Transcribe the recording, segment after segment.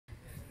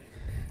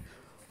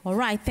All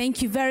right,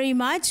 thank you very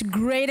much.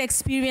 Great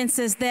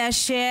experiences there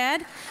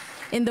shared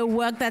in the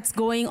work that's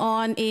going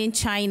on in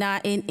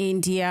China, in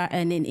India,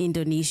 and in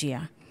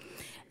Indonesia.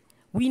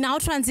 We now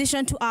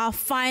transition to our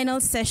final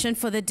session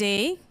for the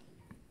day.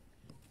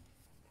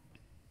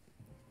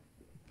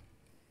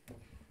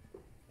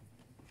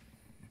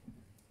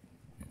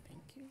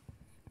 Thank you.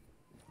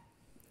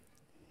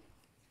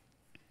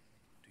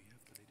 Do you have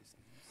the latest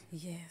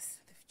news? Yes,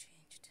 they've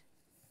changed.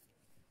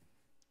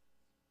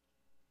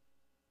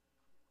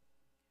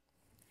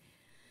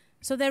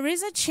 So there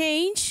is a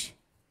change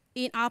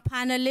in our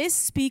panelists,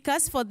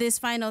 speakers for this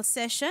final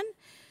session.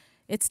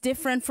 It's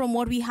different from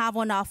what we have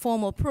on our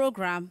formal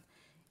program,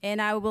 and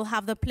I will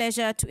have the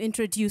pleasure to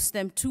introduce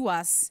them to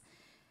us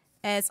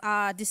as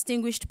our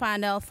distinguished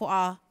panel for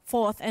our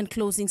fourth and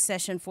closing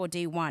session for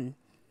day one.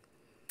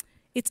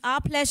 It's our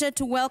pleasure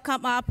to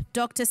welcome up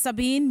Dr.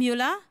 Sabine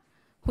Müller,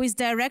 who is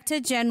Director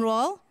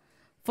General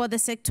for the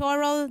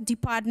Sectoral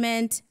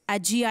Department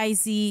at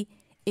GIZ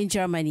in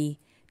Germany.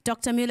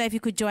 Dr. Müller, if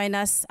you could join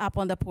us up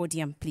on the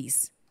podium,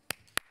 please.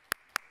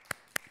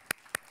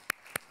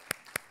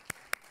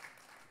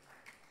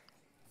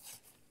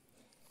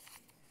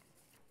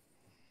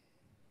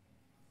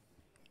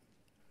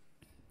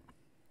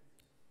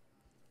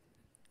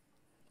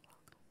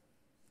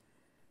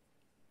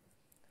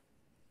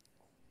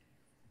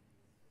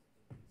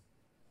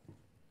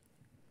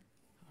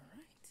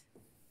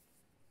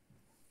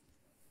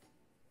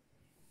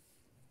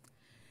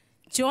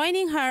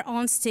 Joining her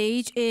on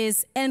stage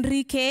is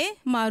Enrique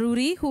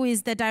Maruri, who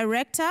is the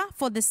Director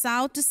for the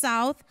South to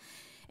South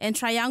and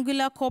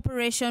Triangular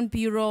Cooperation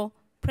Bureau,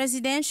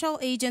 Presidential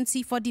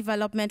Agency for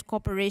Development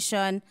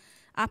Cooperation,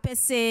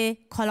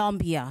 APC,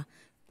 Colombia.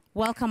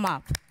 Welcome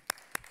up.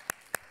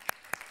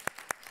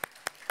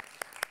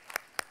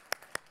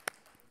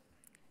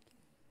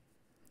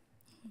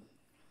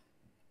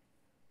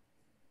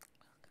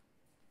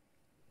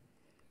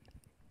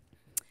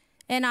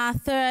 And our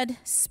third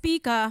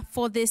speaker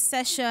for this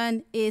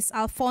session is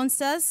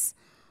Alphonsus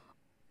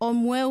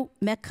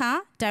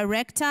Omwe-Meka,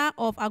 Director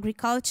of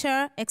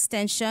Agriculture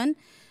Extension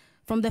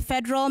from the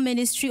Federal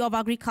Ministry of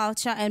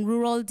Agriculture and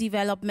Rural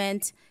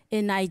Development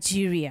in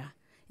Nigeria.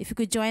 If you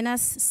could join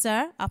us,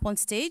 sir, up on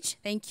stage.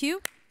 Thank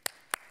you.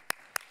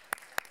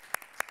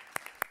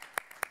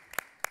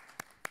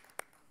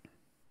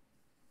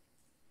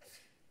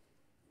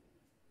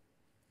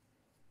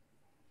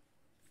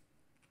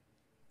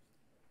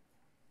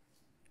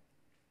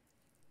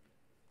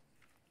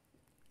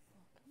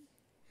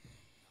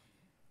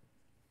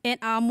 And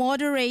our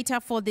moderator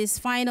for this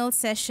final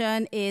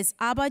session is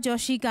Abba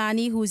Joshi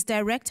Ghani, who's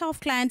Director of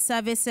Client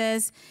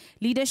Services,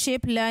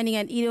 Leadership, Learning,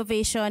 and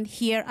Innovation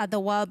here at the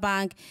World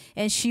Bank,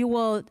 and she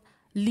will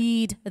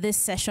lead this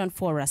session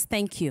for us.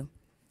 Thank you.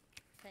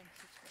 Thank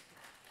you.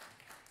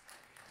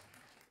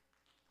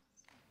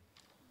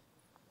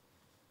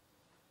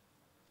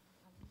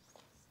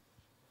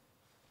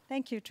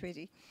 Thank you,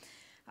 Tweety.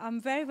 I'm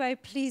very, very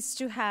pleased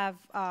to have,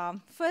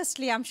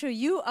 firstly, I'm sure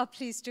you are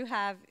pleased to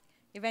have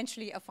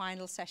eventually a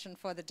final session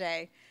for the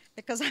day,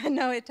 because I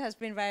know it has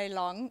been very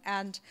long,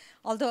 and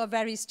although a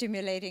very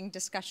stimulating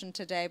discussion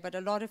today, but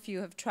a lot of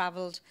you have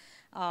traveled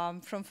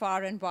from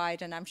far and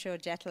wide, and I'm sure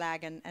jet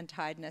lag and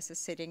tiredness is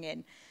sitting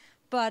in.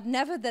 But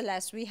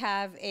nevertheless, we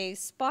have a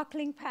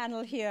sparkling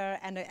panel here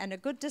and a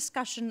good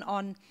discussion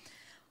on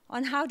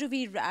how do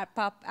we wrap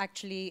up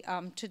actually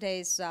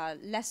today's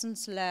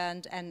lessons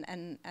learned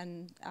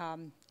and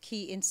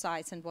key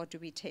insights, and what do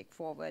we take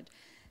forward.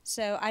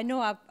 So I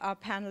know our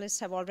panelists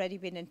have already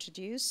been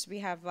introduced. We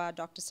have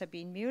Dr.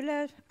 Sabine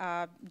Müller,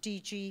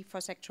 DG for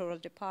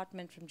Sectoral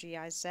Department from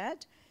GIZ.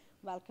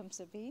 Welcome,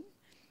 Sabine.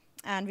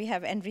 And we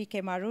have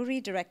Enrique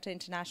Maruri, Director,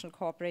 International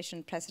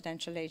Cooperation,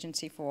 Presidential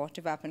Agency for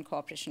Development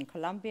Cooperation,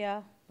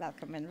 Colombia.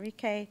 Welcome,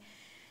 Enrique.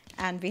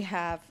 And we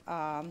have,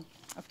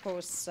 of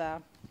course,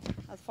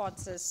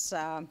 Alphonsus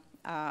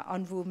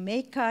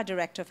Onwu-Meka,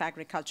 Director of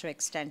Agriculture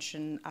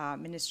Extension,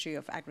 Ministry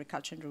of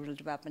Agriculture and Rural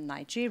Development,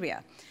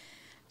 Nigeria.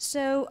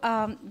 So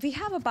we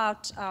have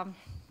about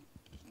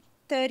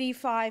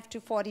 35 to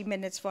 40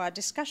 minutes for our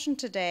discussion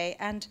today,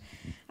 and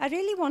I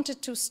really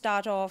wanted to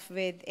start off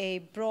with a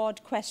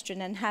broad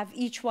question and have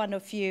each one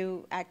of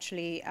you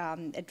actually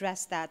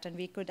address that, and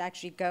we could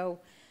actually go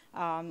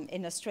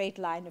in a straight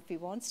line if we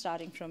want,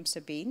 starting from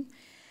Sabine.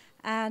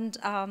 And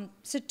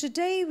so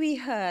today we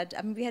heard,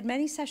 we had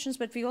many sessions,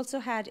 but we also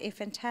had a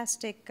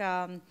fantastic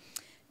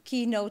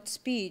keynote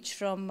speech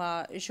from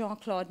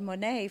Jean-Claude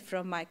Monet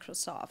from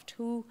Microsoft,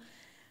 who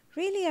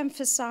really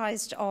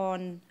emphasized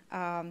on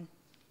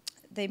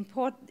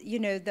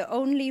the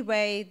only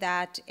way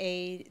that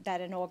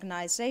an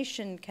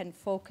organization can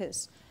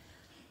focus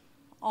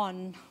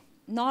on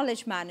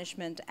knowledge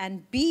management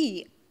and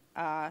be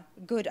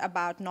good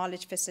about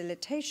knowledge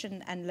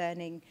facilitation and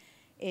learning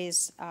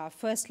is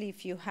firstly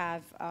if you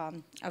have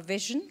a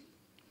vision,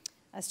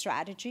 a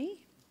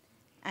strategy,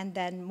 and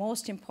then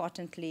most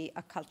importantly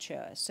a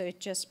culture. So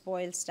it just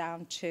boils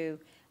down to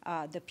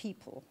the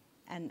people.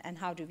 And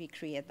how do we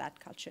create that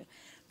culture?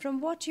 From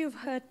what you've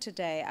heard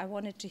today, I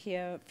wanted to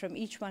hear from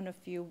each one of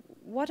you,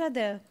 what are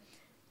the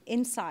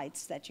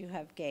insights that you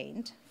have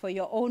gained for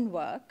your own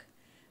work?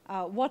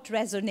 What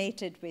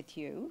resonated with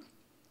you?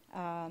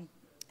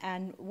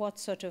 And what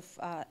sort of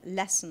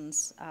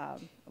lessons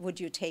would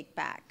you take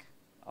back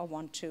or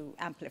want to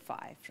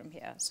amplify from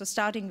here? So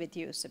starting with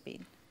you,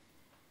 Sabine.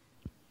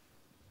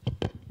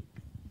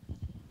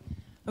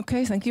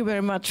 Okay, thank you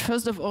very much.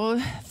 First of all,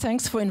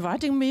 thanks for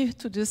inviting me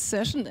to this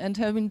session and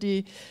having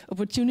the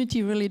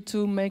opportunity really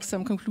to make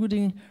some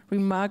concluding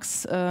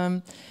remarks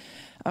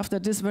after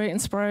this very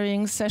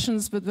inspiring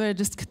sessions with very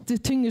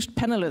distinguished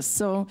panelists.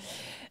 So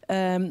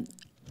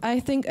I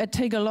think I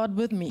take a lot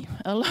with me.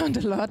 I learned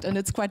a lot, and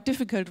it's quite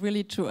difficult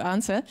really to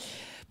answer.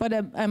 But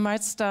I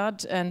might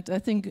start, and I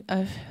think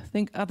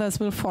others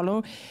will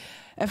follow.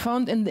 I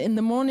found in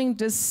the morning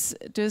this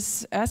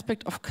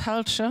aspect of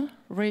culture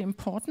very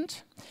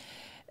important.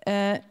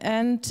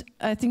 And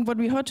I think what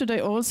we heard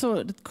today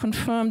also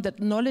confirmed that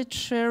knowledge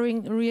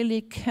sharing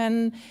really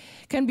can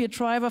be a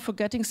driver for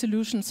getting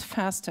solutions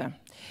faster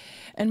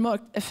and more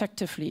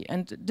effectively.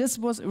 And this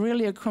was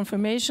really a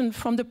confirmation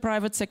from the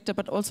private sector,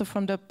 but also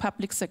from the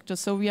public sector.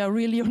 So we are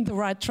really on the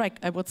right track,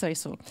 I would say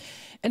so.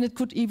 And it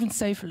could even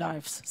save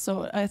lives.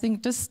 So I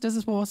think this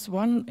was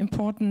one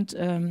important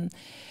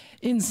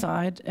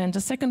insight. And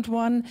the second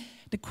one,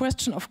 the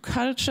question of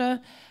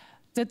culture,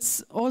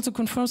 that also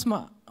confirms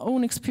my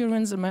own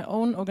experience in my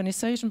own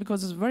organization,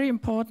 because it's very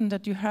important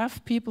that you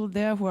have people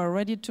there who are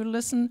ready to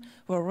listen,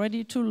 who are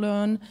ready to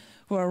learn,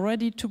 who are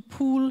ready to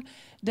pool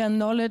their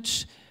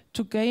knowledge,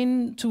 to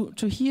gain,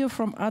 to hear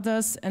from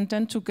others, and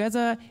then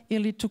together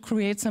really to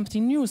create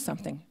something new,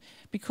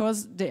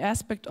 Because the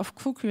aspect of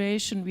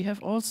co-creation, we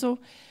have also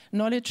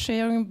knowledge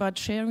sharing, but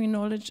sharing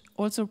knowledge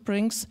also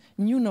brings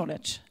new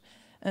knowledge.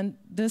 And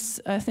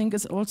this, I think,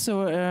 is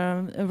also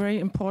a very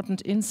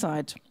important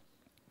insight.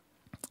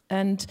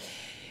 And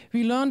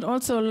we learned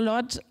also a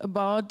lot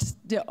about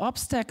the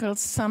obstacles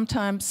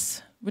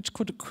sometimes which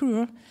could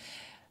occur.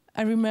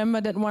 I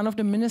remember that one of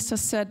the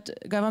ministers said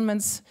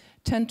governments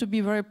tend to be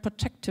very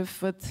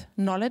protective with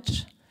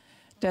knowledge.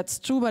 That's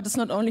true, but it's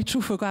not only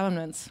true for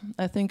governments.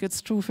 I think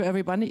it's true for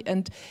everybody.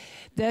 And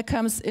there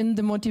comes in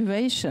the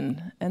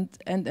motivation. And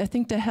I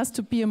think there has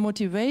to be a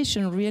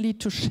motivation really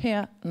to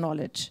share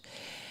knowledge.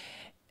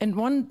 And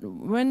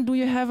when do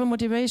you have a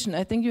motivation?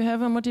 I think you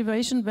have a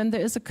motivation when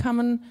there is a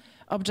common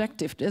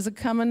objective. There's a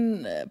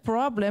common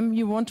problem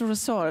you want to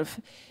resolve.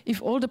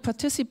 If all the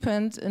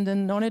participants in the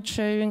knowledge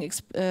sharing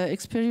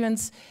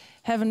experience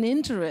have an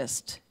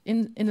interest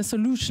in a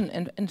solution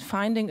and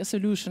finding a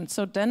solution,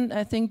 so then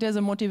I think there's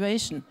a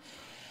motivation.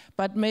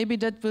 But maybe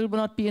that will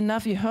not be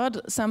enough. You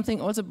heard something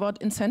also about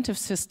incentive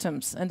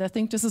systems, and I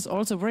think this is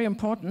also very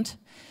important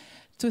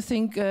to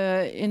think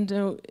in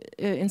the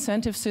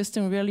incentive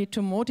system really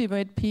to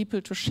motivate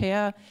people to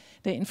share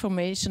their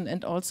information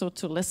and also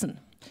to listen.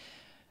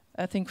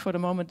 I think for the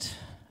moment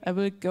I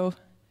will give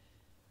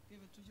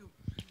it to you.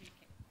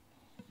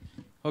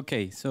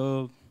 Okay,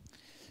 so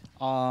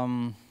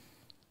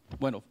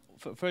well,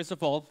 first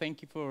of all,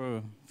 thank you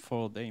for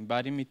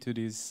inviting me to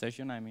this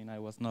session. I mean, I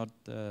was not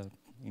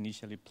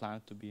initially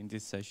planned to be in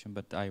this session,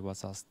 but I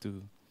was asked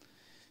to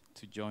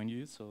join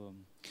you. So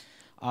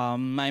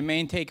my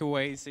main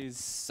takeaways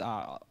is,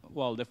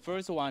 well, the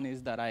first one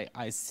is that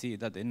I see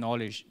that the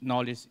knowledge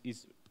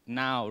is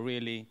now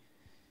really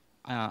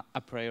a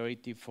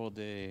priority for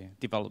the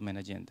development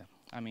agenda.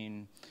 I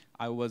mean,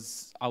 I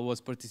was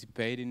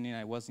participating in,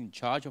 I was in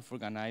charge of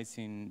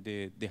organizing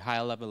the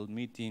high-level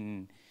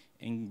meeting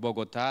in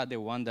Bogota, the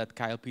one that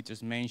Kyle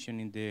Peters mentioned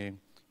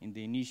in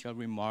the initial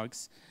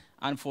remarks.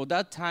 And for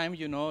that time,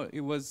 you know, it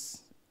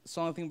was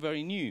something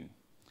very new.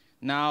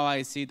 Now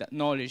I see that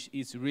knowledge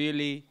is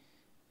really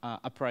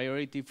a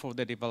priority for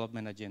the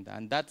development agenda,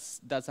 and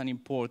that's an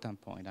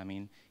important point. I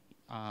mean,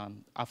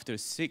 after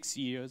 6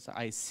 years,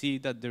 I see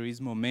that there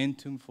is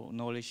momentum for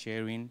knowledge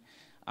sharing,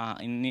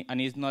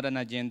 and it's not an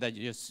agenda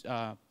just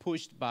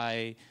pushed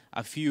by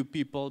a few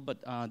people,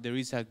 but there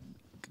is a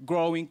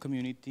growing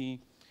community,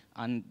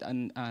 and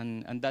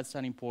that's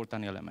an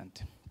important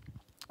element.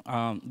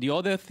 The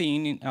other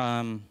thing,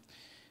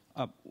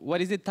 what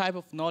is the type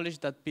of knowledge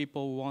that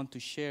people want to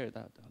share,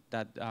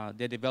 that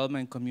the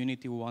development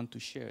community want to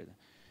share?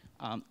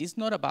 It's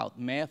not about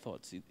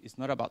methods, it's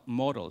not about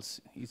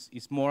models,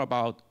 it's more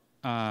about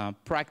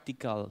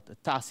practical,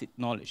 tacit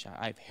knowledge.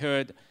 I've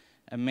heard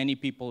many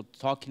people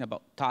talking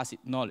about tacit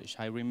knowledge.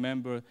 I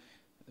remember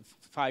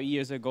 5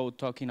 years ago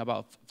talking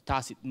about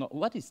tacit.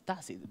 What is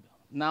tacit?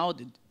 Now,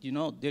 you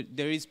know,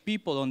 there is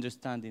people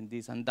understanding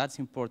this, and that's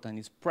important.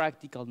 It's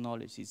practical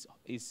knowledge.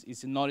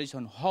 It's knowledge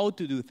on how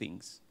to do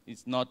things.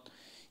 It's not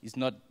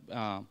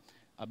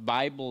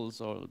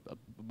Bibles or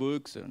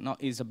books. Or no,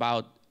 it's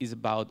about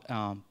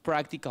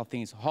practical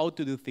things. How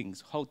to do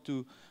things. How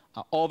to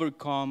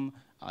overcome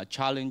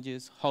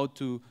challenges, how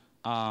to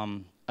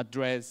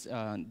address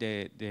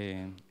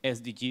the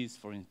SDGs,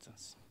 for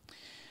instance.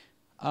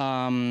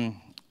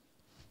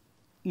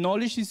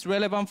 knowledge is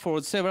relevant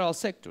for several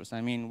sectors.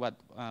 I mean, what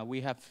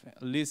we have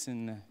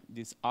listened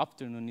this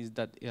afternoon is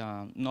that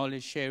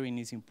knowledge sharing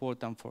is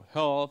important for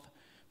health,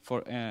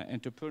 for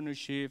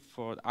entrepreneurship,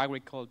 for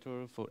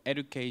agriculture, for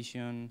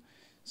education.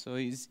 So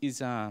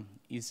it's a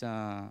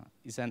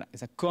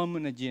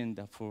common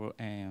agenda for,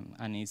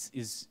 and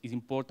it's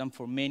important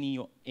for many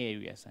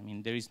areas. I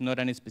mean, there is not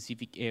any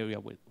specific area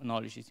where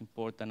knowledge is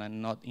important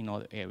and not in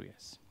other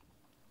areas.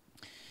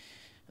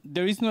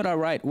 There is not a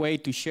right way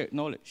to share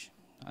knowledge,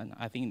 and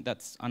I think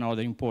that's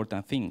another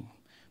important thing.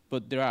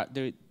 But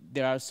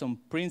there are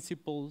some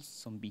principles,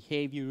 some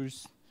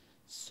behaviors,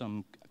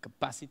 some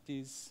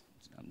capacities.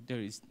 There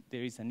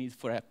is a need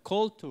for a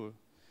culture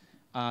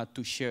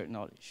to share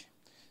knowledge.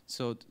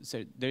 So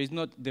there is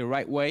not the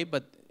right way,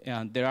 but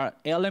there are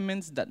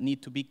elements that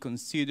need to be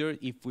considered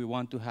if we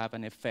want to have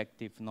an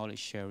effective knowledge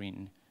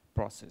sharing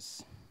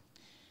process.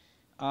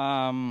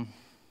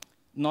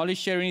 Knowledge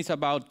sharing is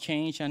about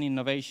change and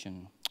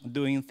innovation,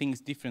 doing things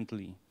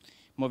differently,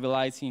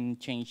 mobilizing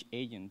change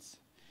agents,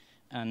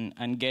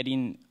 and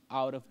getting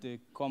out of the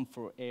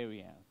comfort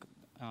area.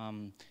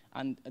 And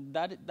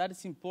that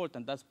is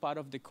important. That's part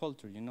of the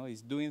culture, you know,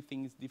 is doing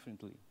things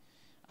differently.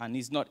 And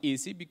it's not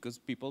easy because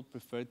people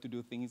prefer to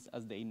do things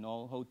as they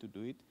know how to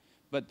do it.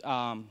 But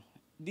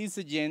this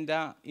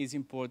agenda is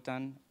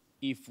important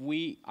if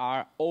we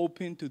are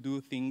open to do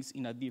things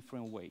in a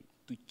different way,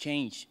 to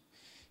change.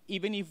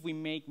 Even if we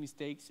make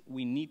mistakes,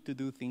 we need to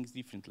do things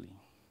differently.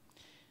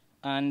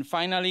 And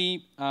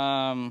finally,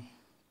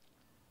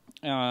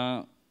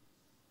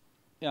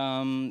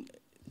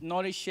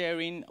 knowledge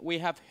sharing, we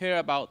have heard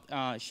about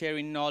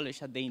sharing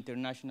knowledge at the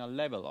international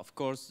level. Of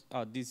course,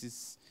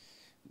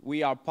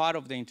 we are part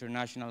of the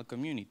international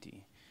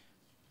community.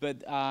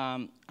 But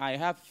I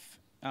have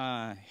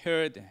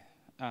heard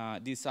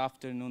this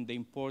afternoon the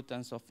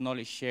importance of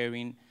knowledge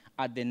sharing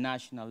at the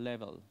national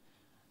level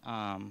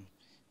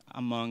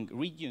among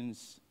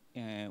regions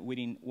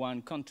within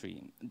one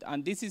country.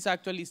 And this is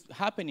actually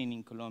happening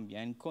in Colombia,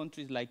 and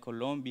countries like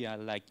Colombia,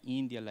 like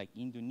India, like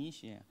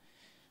Indonesia,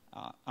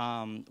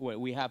 where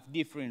we have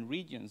different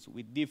regions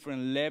with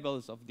different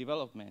levels of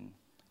development.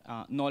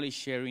 Knowledge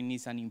sharing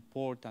is an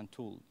important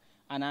tool.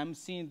 And I'm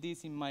seeing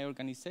this in my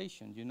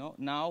organization, you know.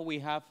 Now we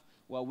have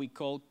what we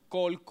call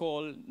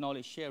call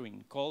knowledge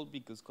sharing, call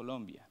because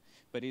Colombia.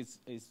 But it's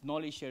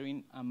knowledge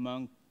sharing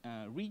among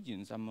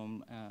regions,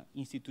 among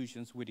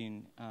institutions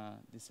within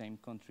the same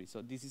country.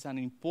 So this is an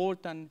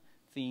important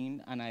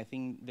thing, and I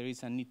think there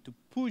is a need to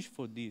push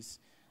for this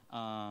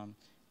at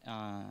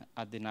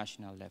the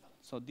national level.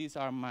 So these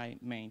are my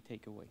main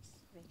takeaways.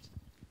 Great.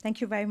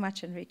 Thank you very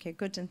much, Enrique.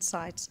 Good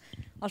insights.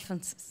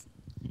 Alphonsus.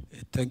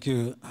 Thank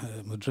you,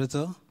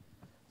 moderator.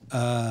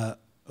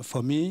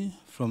 For me,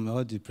 from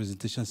all the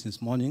presentations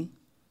this morning,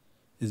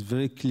 it's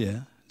very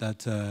clear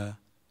that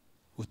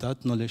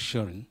without knowledge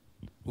sharing,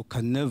 we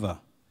can never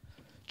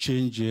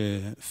change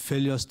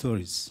failure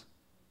stories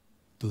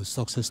to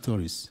success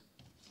stories.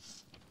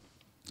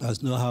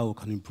 There's no how we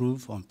can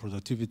improve on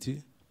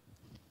productivity,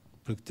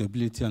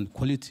 predictability, and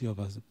quality of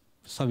our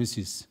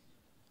services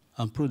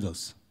and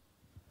products.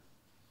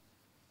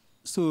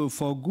 So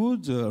for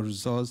good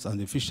results and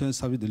efficient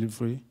service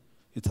delivery,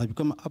 it has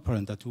become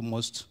apparent that we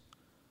must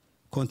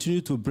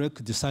continue to break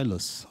the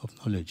silos of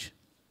knowledge.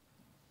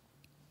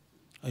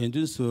 And in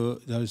doing so,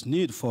 there is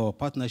need for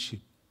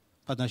partnerships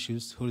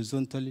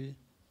horizontally,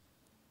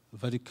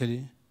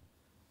 vertically,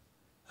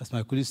 as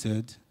my colleague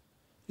said,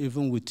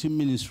 even within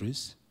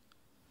ministries,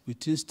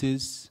 within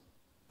states,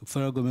 the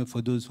federal government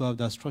for those who have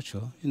that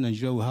structure. In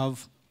Nigeria, we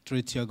have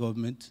three-tier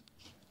government,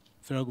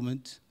 federal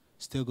government,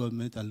 state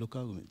government, and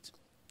local government.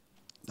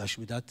 There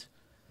should be that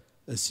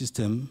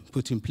system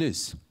put in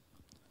place.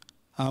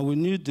 And we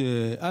need,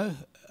 I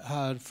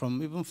heard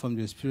even from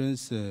the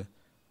experience where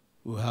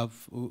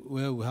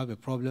we have a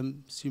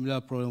problem,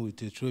 similar problem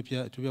with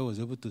Ethiopia. Ethiopia was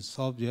able to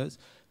solve theirs,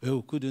 but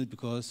we couldn't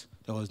because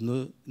there was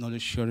no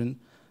knowledge sharing.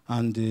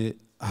 And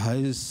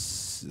I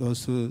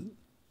also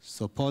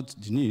support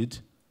the need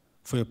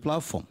for a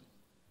platform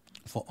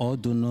for all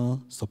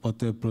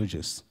donor-supported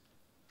projects.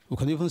 We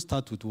can even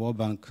start with World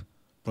Bank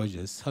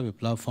projects, have a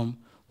platform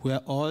where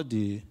all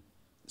the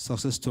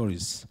success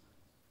stories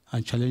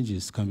and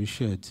challenges can be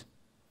shared.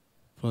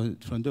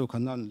 From there, we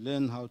can now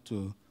learn how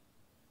to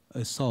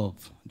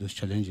solve those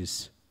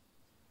challenges.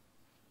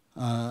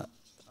 I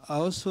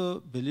also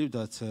believe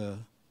that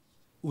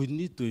we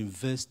need to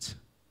invest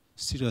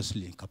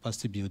seriously in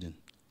capacity building,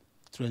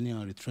 training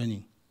and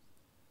retraining.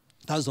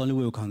 That's the only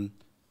way we can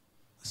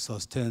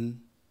sustain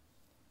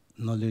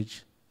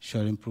knowledge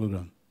sharing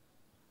program.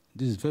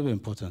 This is very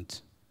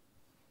important.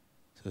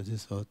 So this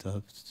is what I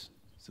have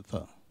so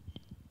far.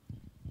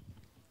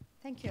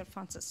 Thank you,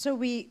 Alphonsus. So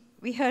we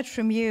heard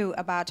from you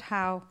about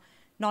how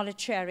knowledge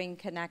sharing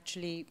can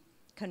actually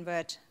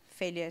convert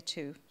failure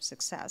to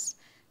success.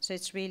 So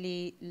it's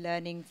really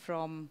learning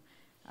from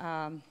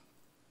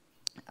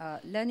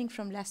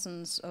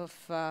lessons of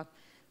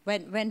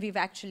when we've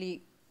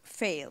actually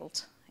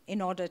failed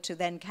in order to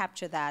then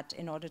capture that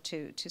in order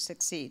to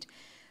succeed.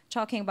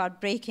 talking about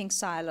breaking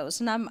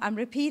silos. And I'm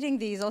repeating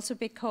these also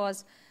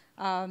because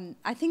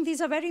I think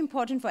these are very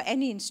important for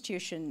any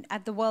institution.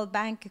 At the World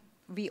Bank,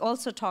 we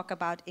also talk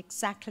about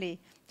exactly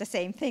the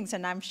same things,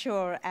 and I'm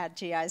sure at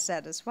GIZ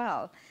as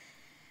well.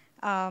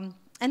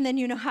 And then,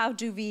 you know, how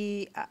do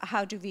we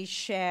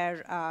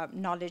share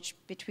knowledge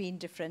between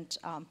different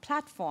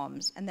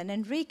platforms? And then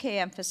Enrique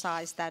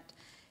emphasized that,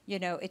 you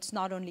know, it's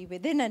not only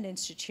within an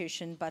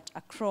institution, but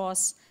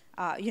across,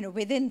 you know,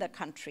 within the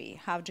country.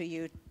 How do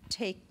you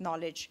take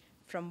knowledge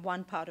from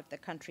one part of the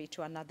country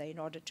to another in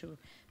order to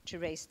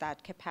raise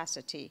that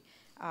capacity?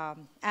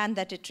 And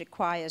that it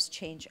requires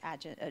change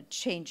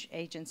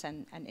agents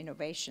and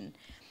innovation.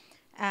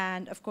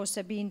 And of course,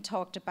 Sabine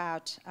talked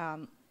about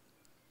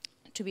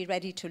to be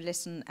ready to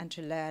listen and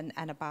to learn,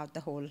 and about the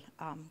whole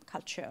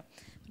culture.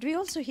 But we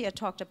also here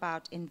talked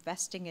about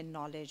investing in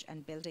knowledge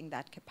and building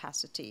that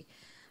capacity.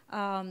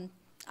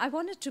 I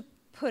wanted to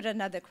put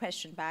another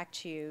question back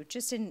to you,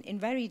 just in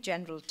very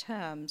general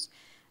terms.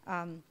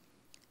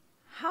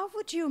 How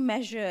would you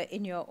measure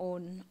in your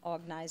own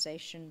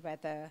organization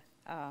whether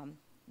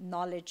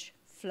knowledge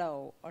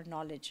flow or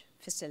knowledge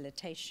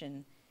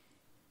facilitation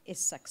is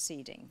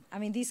succeeding? I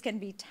mean, these can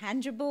be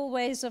tangible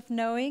ways of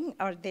knowing,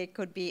 or they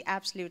could be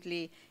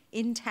absolutely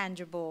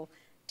intangible,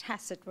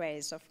 tacit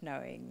ways of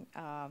knowing.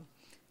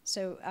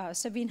 So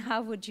Sabine,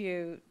 how would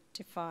you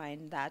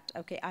define that?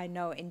 Okay, I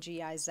know in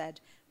GIZ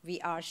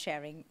we are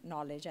sharing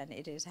knowledge and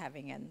it is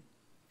having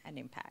an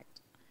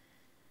impact.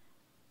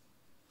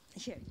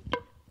 Here.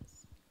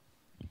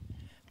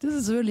 This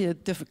is really a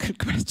difficult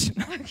question.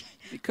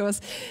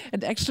 Because,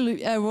 and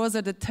actually I was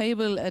at a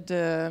table, at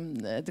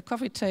the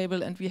coffee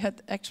table, and we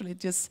had actually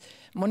this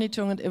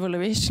monitoring and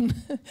evaluation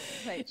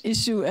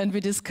issue, and we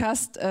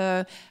discussed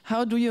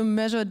how do you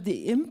measure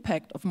the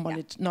impact of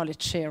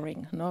knowledge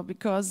sharing, no?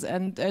 Because,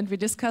 and we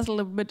discussed a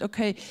little bit,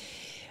 okay,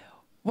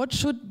 what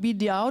should be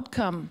the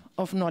outcome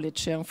of knowledge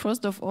sharing?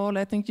 First of all,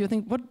 I think you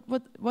think,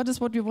 what is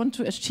what you want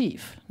to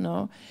achieve,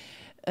 no?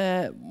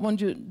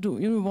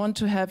 You want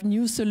to have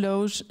new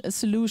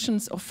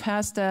solutions or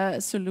faster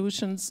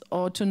solutions,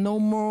 or to know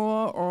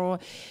more, or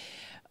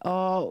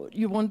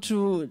you want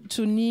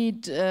to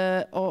need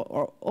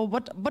or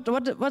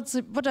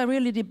what are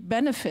really the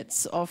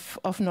benefits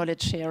of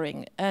knowledge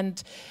sharing?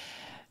 And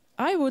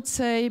I would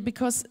say,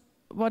 because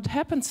what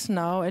happens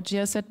now at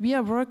GIZ, we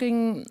are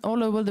working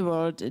all over the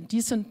world in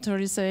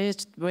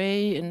decentralized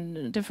way,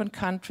 in different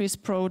countries,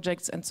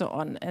 projects, and so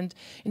on. And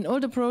in all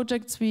the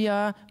projects, we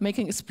are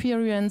making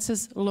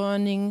experiences,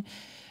 learning,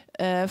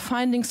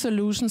 finding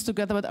solutions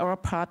together with our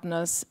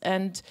partners.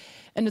 And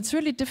it's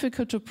really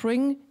difficult to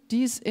bring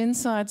these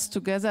insights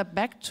together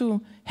back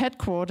to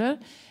headquarters,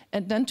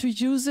 and then to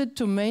use it,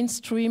 to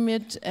mainstream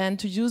it, and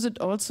to use it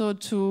also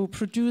to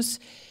produce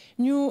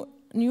new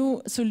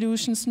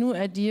solutions, new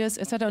ideas,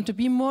 etc., and to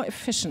be more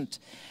efficient.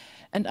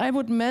 And I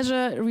would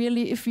measure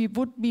really if we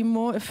would be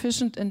more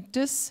efficient in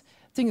this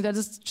thing that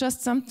is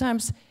just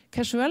sometimes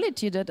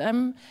casuality, that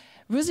I'm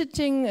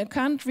visiting a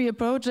country, a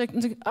project,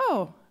 and think,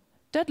 oh,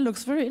 that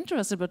looks very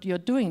interesting what you're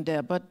doing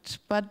there, but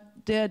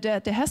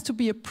there has to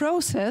be a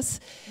process,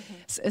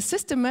 a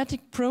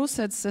systematic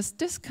process, that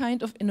this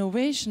kind of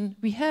innovation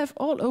we have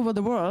all over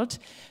the world,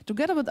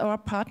 together with our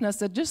partners,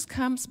 that just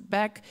comes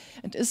back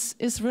and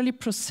is really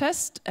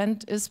processed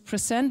and is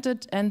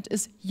presented and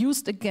is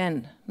used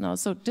again. Now,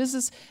 so this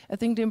is, I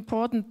think, the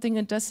important thing,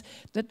 and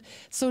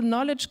so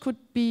knowledge could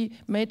be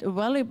made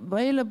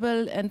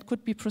available and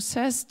could be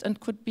processed and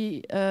could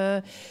be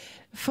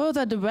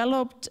further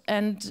developed,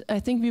 and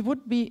I think we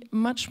would be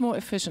much more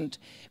efficient.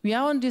 We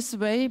are on this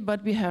way,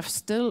 but we have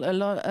still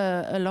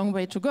a long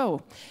way to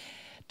go.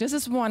 This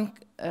is one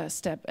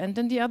step, and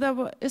then the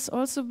other is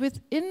also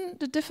within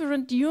the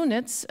different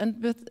units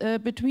and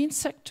between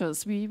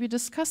sectors. We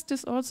discussed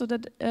this also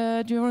that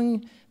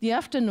during the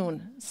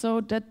afternoon, so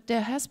that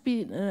there has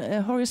been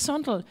a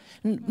horizontal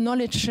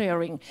knowledge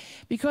sharing,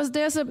 because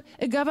there's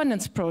a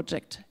governance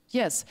project,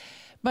 yes.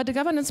 But the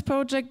governance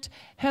project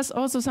has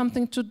also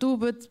something to do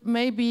with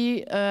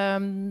maybe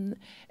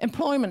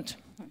employment.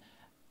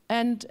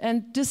 And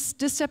this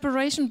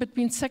separation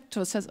between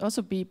sectors has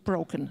also been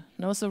broken.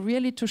 No? So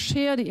really to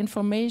share the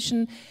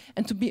information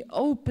and to be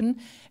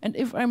open. And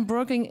if I'm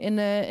working in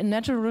a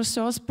natural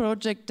resource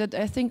project, that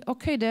I think,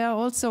 okay, there are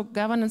also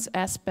governance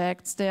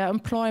aspects, there are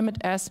employment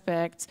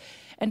aspects,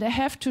 and I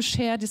have to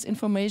share this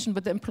information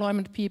with the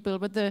employment people,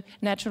 with the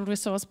natural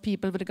resource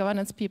people, with the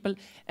governance people,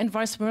 and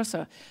vice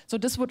versa. So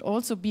this would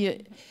also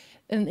be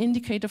an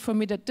indicator for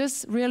me that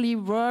this really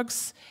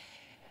works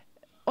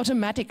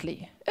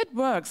automatically. It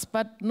works,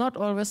 but not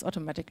always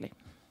automatically.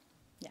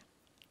 Yeah.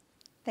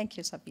 Thank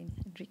you, Sabine.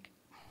 Enrique.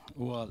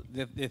 Well,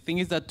 the thing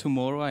is that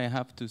tomorrow I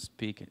have to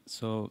speak.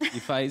 So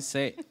if I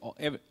say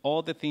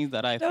all the things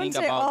that I think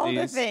about all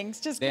this, the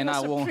things. Just then give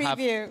us I won't have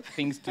preview.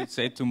 things to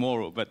say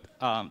tomorrow. But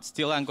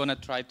still, I'm going to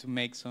try to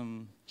make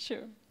some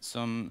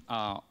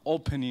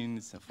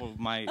openings for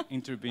my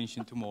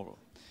intervention tomorrow.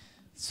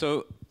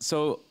 So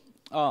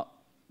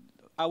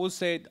I would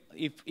say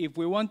if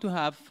we want to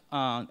have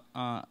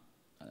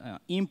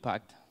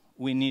impact,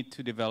 we need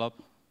to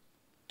develop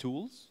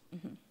tools,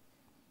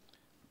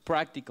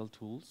 practical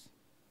tools.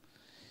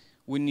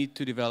 We need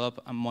to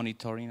develop a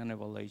monitoring and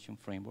evaluation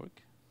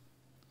framework,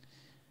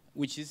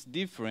 which is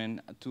different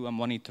to a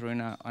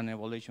monitoring and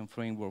evaluation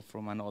framework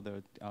from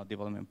another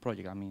development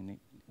project. I mean,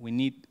 we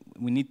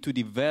need to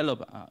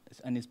develop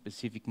a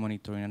specific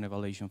monitoring and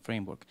evaluation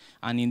framework.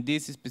 And in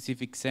this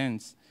specific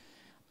sense,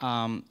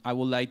 I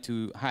would like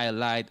to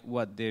highlight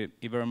what the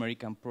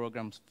Ibero-American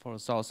Programs for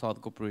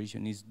South-South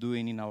Cooperation is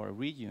doing in our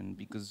region,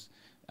 because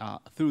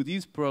through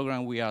this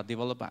program we are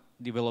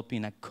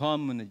developing a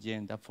common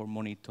agenda for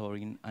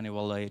monitoring and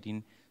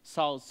evaluating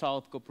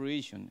South-South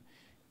cooperation.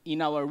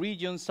 In our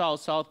region,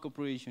 South-South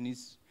cooperation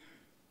is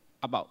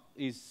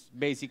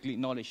basically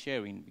knowledge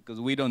sharing, because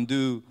we don't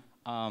do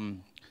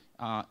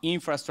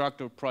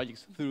infrastructure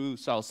projects through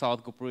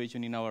South-South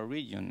cooperation in our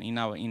region.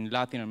 In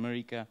Latin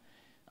America,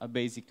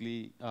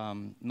 basically,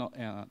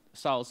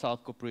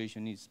 South-South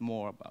cooperation is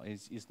more about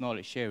is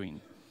knowledge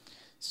sharing.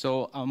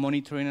 So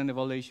monitoring and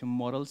evaluation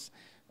models.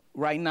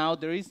 Right now,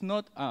 there is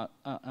not a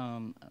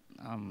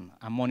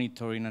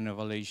monitoring and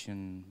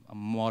evaluation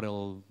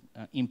model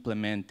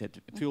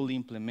implemented, fully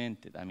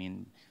implemented. I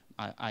mean,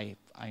 I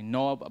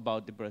know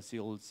about the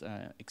Brazil's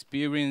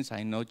experience.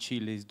 I know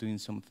Chile is doing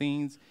some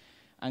things.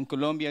 And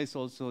Colombia is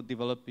also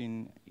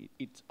developing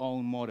its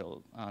own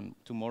model. And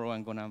tomorrow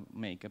I'm going to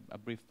make a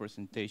brief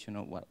presentation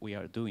of what we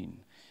are doing.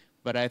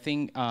 But I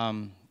think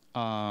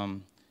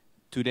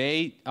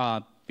today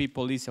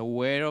people is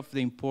aware of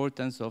the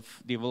importance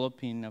of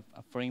developing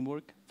a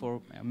framework for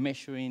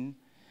measuring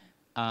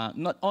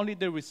not only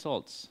the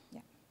results,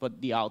 but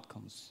the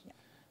outcomes.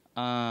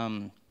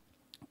 But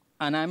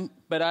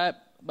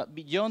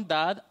beyond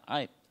that,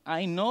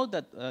 I know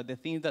that the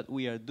things that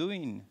we are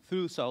doing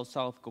through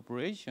South-South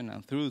cooperation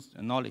and through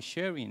knowledge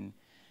sharing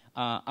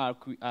are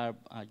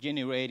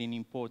generating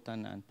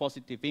important and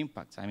positive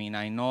impacts. I mean,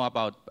 I know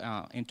about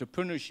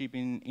entrepreneurship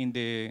in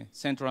the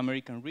Central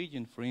American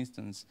region, for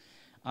instance.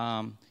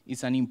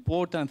 It's an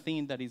important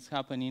thing that is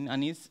happening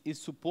and is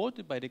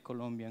supported by the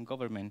Colombian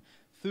government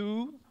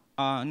through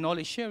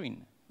knowledge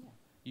sharing.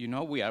 You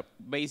know, we are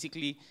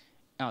basically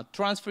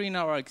transferring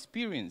our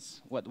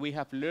experience, what we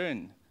have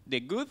learned, the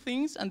good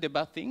things and the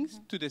bad things,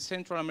 to the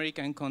Central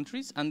American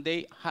countries, and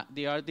they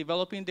are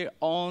developing their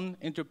own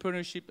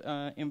entrepreneurship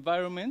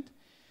environment,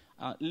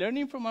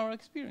 learning from our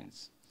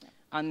experience.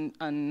 And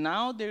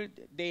now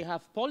they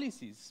have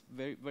policies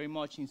very, very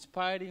much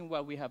inspiring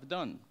what we have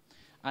done.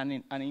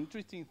 And an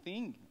interesting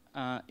thing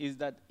is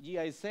that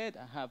GIZ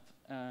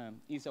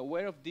is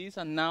aware of this,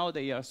 and now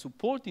they are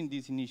supporting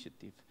this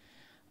initiative.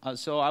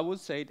 So I would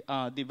say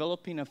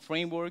developing a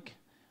framework,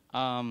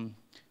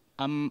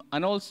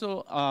 and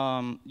also,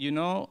 you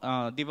know,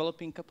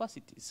 developing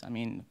capacities. I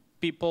mean,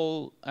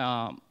 people,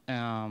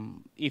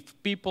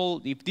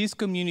 if this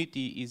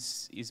community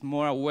is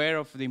more aware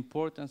of the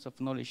importance of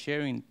knowledge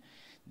sharing,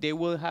 they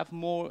will have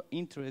more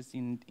interest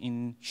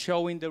in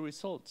showing the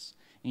results,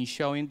 in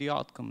showing the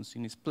outcomes,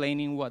 in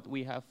explaining what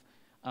we have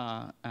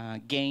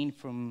gained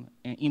from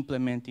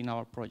implementing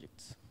our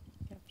projects.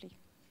 Lovely.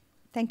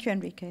 Thank you,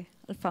 Enrique.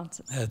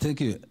 Alfonso.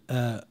 Thank you.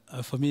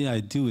 For me, I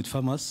deal with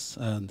farmers,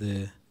 and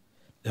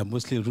they're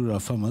mostly rural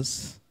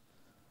farmers.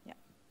 Yeah.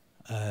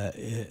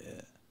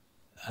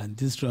 And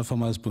these rural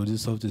farmers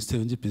produce up to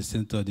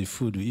 70% of the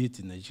food we eat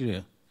in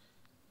Nigeria.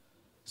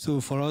 So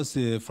for us,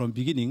 from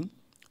beginning,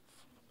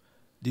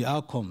 the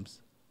outcomes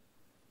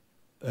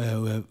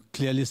were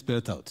clearly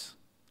spelled out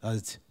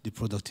as the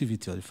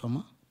productivity of the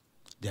farmer,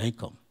 the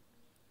income.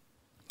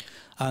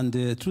 And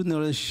through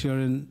knowledge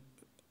sharing,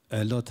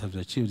 a lot have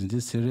been achieved in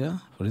this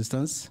area. For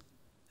instance,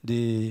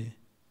 the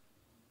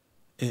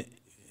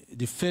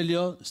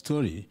failure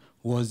story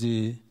was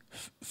the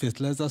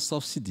fertilizer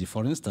subsidy,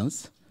 for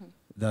instance,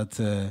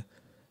 that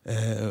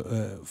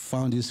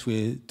found its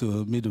way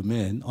to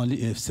middlemen. Only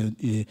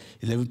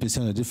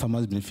 11% of the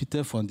farmers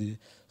benefited from the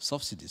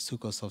subsidy,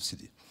 so-called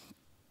subsidy.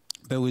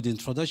 But with the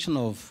introduction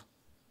of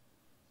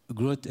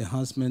growth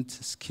enhancement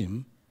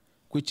scheme,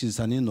 which is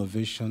an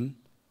innovation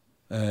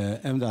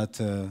aimed at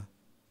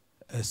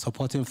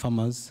supporting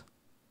farmers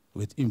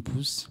with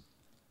inputs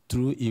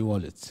through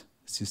e-wallet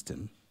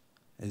system.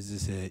 This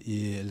is an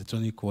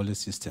electronic wallet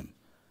system.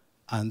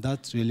 And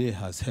that really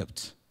has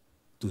helped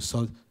to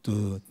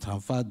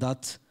transfer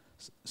that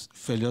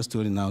failure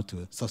story now to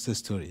a success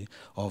story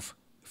of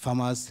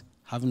farmers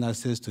having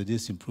access to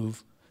this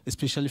improved,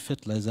 especially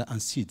fertilizer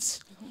and seeds.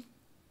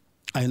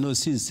 I know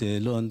seeds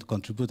alone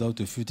contribute up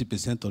to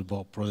 50% of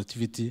the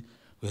productivity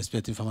we're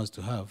expecting farmers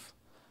to have.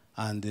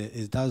 And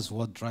that's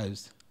what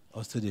drives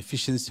also the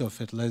efficiency of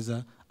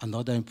fertilizer and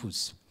other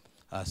inputs.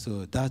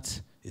 So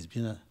that is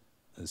being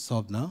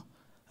solved now.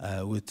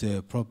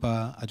 With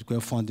proper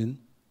adequate funding,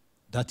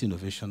 that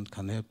innovation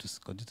can help to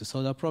continue to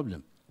solve that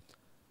problem.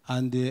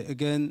 And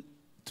again,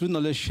 through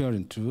knowledge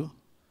sharing too,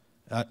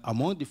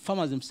 among the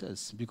farmers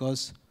themselves,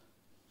 because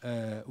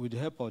with the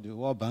help of the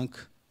World Bank,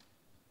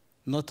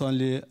 not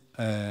only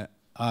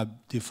are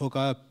the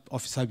focal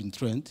officers been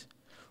trained,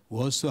 we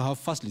also have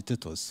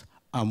facilitators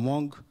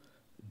among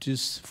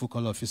these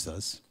focal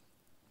officers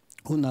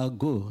who now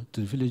go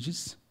to the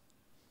villages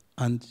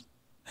and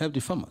help the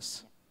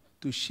farmers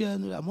to share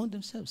among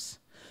themselves.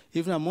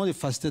 Even among the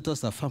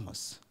facilitators are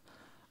farmers.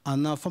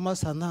 And now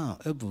farmers are now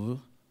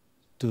able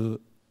to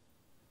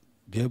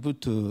be able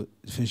to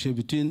differentiate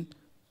between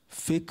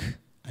fake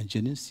and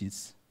genuine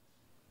seeds.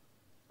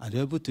 And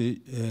they're able to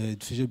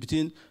differentiate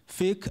between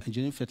fake and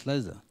genuine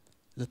fertilizer.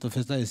 A lot of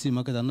fertilizer you see in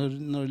market are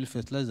not really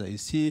fertilizer. You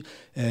see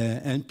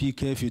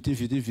NPK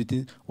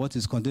 15. What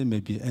is contained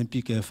may be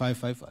NPK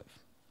 555.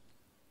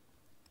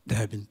 They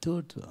have been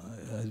told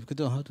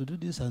how to do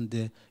this,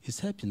 and it's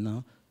helping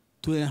now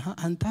to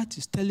enhance, and that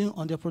is telling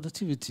on their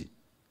productivity.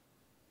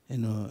 You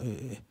know,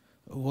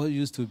 what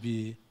used to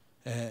be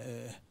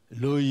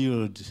low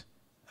yield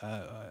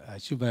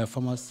achieved by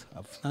farmers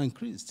have now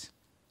increased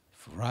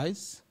for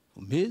rice,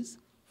 for maize,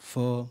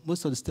 for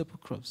most of the staple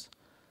crops.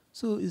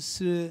 So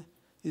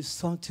it's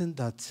something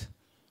that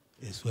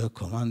is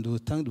welcome, and we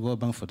thank the World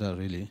Bank for that,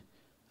 really.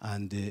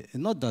 And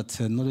not that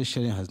knowledge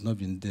sharing has not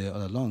been there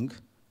all along,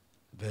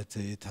 but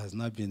it has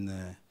not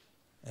been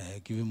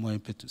given more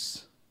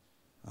impetus.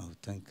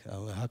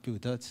 We're happy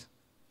with that.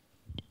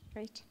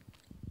 Great.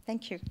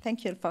 Thank you.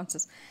 Thank you,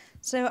 Alphonsus.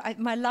 So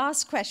my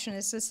last question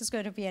is, this is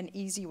going to be an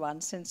easy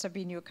one, since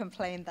Sabine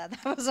complained that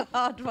was a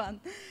hard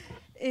one,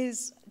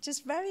 is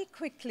just very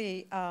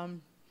quickly,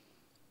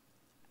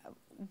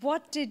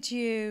 what did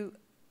you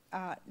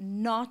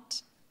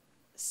not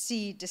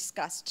see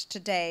discussed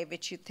today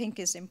which you think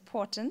is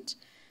important,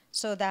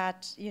 so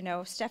that, you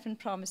know, Stefan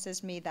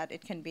promises me that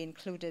it can be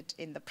included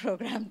in the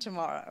program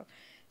tomorrow.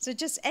 So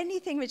just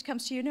anything which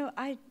comes to you, know,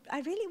 I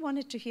really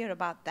wanted to hear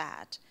about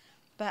that,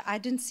 but I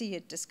didn't see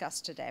it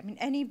discussed today. I mean,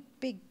 any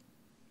big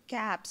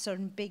gaps or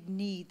big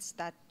needs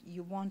that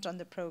you want on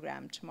the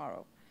program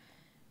tomorrow?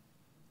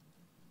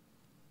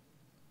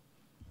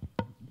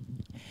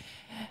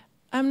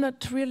 I'm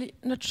not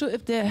sure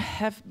if there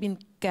have been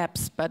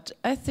gaps, but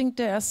I think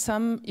there are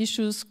some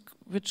issues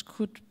which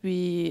could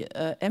be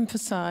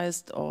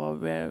emphasized, or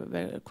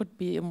where could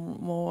be a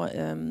more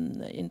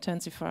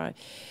intensive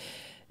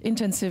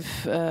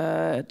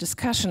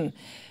discussion.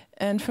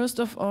 And first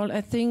of all,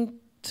 I think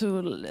a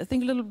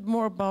little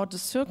more about the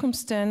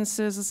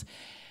circumstances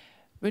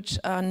which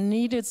are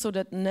needed so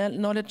that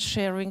knowledge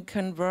sharing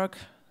can work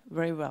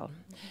very well.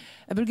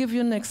 I will give you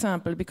an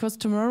example, because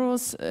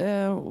tomorrow's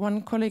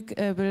one colleague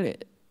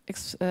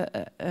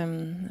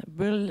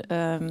will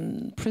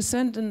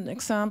present an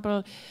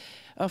example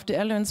of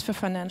the Alliance for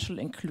Financial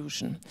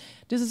Inclusion.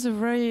 This is a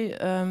very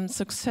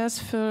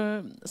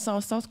successful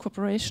South-South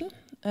cooperation,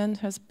 and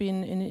has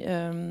been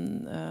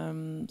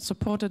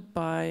supported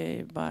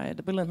by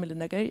the Bill and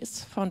Melinda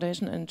Gates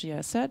Foundation and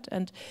GIZ.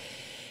 And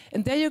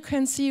there you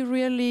can see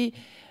really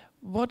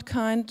what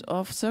kind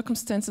of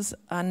circumstances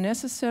are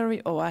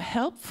necessary or are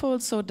helpful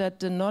so that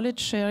the knowledge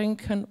sharing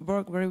can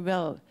work very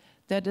well.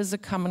 That is a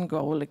common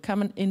goal, a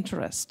common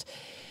interest.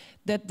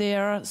 That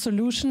there are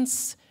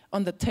solutions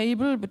on the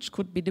table which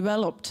could be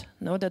developed,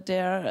 that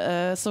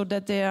there, so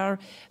that there are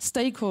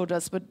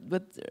stakeholders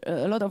with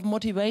a lot of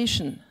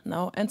motivation,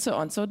 and so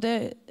on. So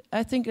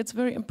I think it's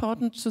very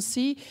important to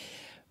see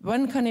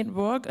when can it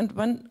work and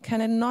when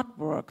can it not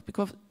work.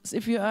 Because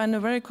if you are in a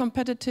very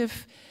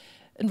competitive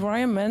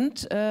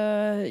environment,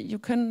 you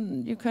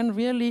can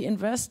really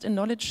invest in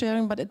knowledge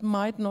sharing, but it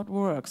might not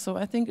work. So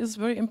I think it's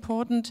very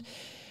important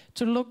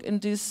to look in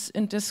these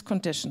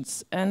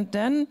conditions. And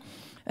then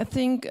I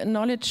think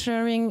knowledge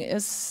sharing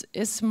is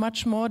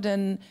much more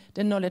than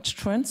the knowledge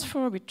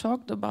transfer. We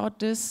talked about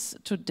this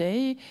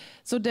today.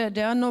 So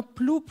there are no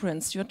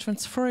blueprints. You're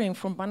transferring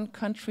from one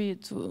country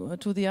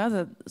to the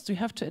other. So you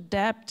have to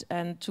adapt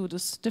and to the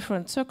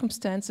different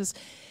circumstances,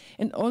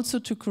 and also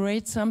to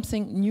create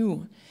something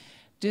new.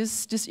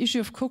 This issue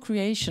of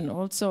co-creation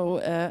also,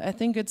 I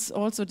think it's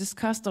also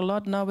discussed a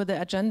lot now with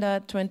the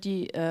Agenda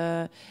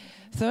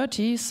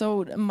 2030,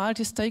 so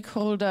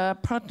multi-stakeholder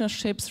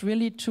partnerships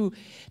really to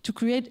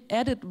create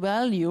added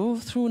value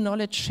through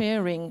knowledge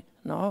sharing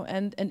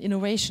and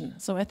innovation.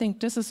 So I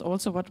think this is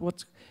also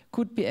what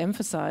could be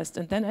emphasized.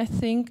 And then I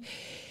think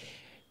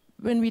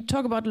when we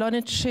talk about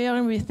knowledge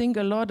sharing, we think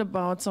a lot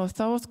about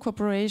South-South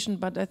cooperation,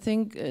 but I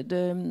think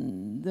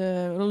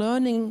the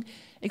learning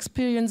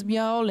experience, we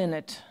are all in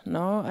it.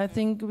 I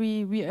think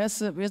we as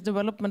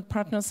development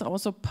partners are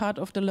also part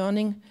of the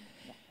learning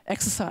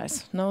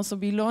exercise. So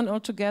we learn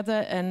all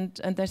together, and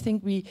I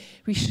think we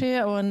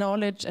share our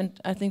knowledge, and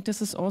I think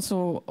this is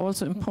also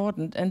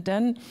important. And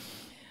then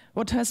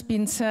what has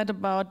been said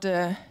about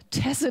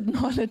tacit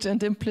knowledge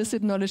and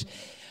implicit knowledge,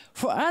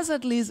 for us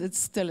at least, it's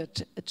still a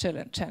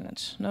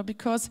challenge.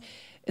 Because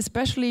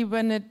especially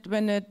when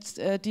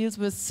it deals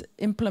with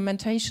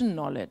implementation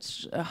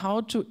knowledge,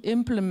 how to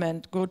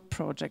implement good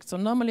projects. So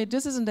normally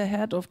this is in the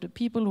head of the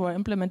people who are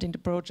implementing the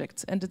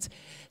projects, and it's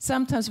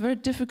sometimes very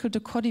difficult to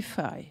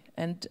codify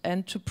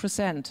and to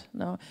present.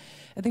 I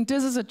think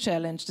this is a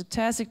challenge, the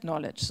tacit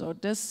knowledge. So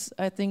this,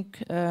 I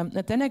think, and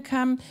then I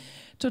come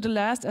to the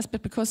last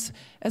aspect, because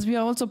as we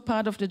are also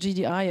part of the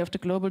GDI, of the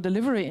Global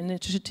Delivery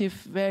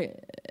Initiative, where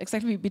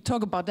exactly we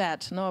talk about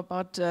that,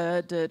 about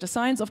the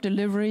science of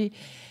delivery.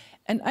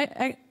 And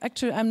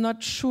actually, I'm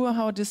not sure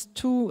how these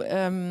two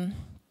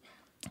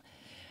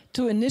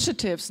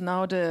initiatives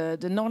now,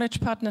 the Knowledge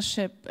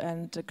Partnership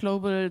and the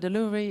Global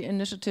Delivery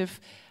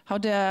Initiative, how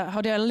they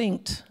are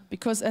linked.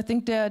 Because I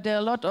think there are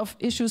a lot of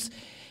issues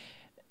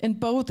in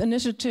both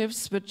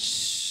initiatives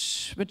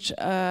which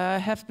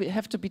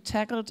have to be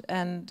tackled,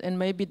 and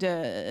maybe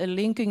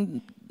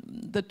linking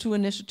the two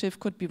initiatives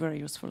could be very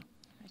useful.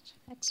 Right.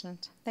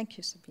 Excellent. Thank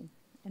you, Sabine.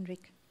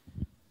 Enrique.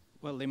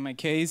 Well, in my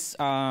case,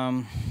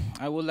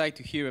 I would like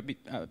to hear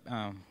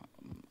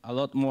a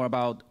lot more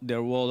about the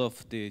role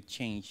of the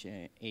change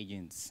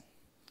agents,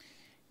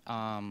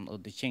 or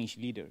the change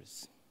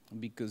leaders,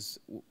 because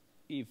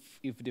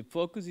if the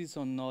focus is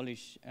on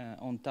knowledge,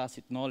 on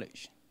tacit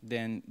knowledge,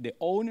 then the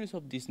owners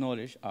of this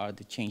knowledge are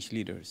the change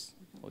leaders,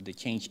 or the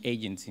change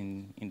agents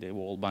in the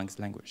World Bank's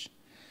language.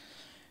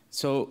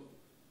 So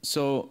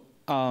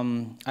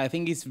I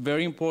think it's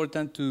very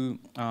important to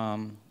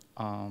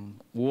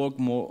work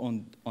more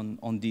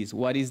on this.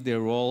 What is their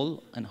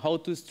role and how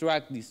to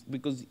extract this?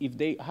 Because if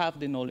they have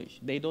the knowledge,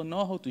 they don't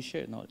know how to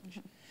share knowledge.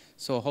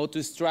 So how to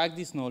extract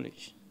this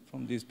knowledge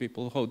from these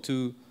people, how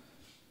to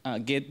how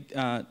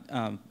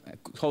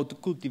to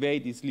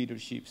cultivate these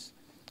leaderships,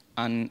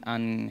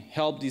 and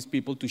help these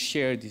people to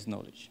share this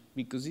knowledge,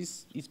 because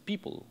it's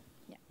people.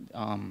 Yeah.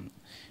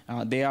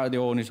 They are the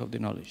owners of the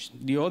knowledge.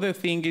 The other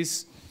thing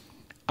is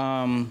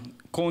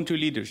country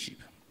leadership.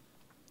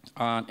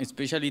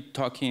 Especially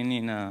talking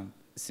in a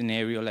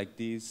scenario like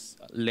this,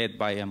 led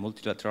by a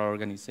multilateral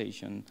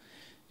organization,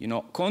 you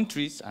know,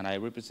 countries, and I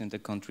represent a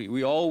country,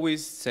 we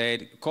always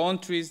said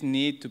countries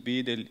need to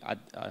be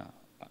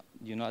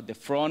you know, at the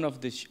front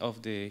of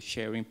the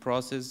sharing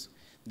process.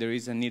 There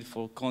is a need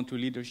for country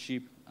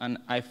leadership, and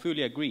I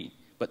fully agree.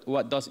 But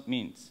what does it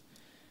mean?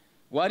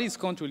 What is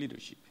country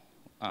leadership?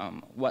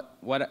 What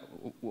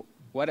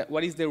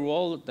is the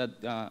role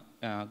that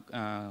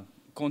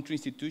country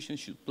institutions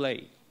should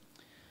play?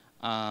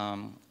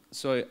 I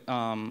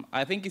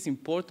think it's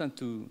important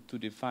to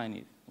define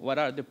it. What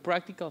are the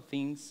practical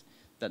things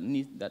that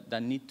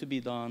need to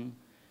be done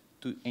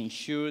to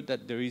ensure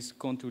that there is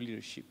country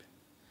leadership?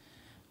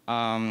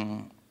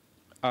 And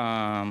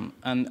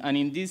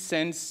in this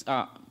sense,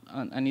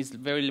 and it's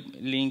very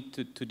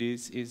linked to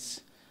this, is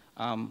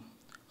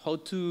how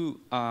to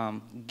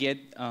get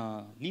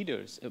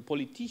leaders,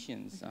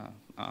 politicians,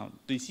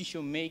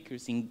 decision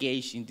makers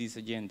engaged in this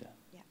agenda.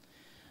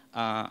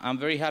 I'm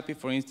very happy,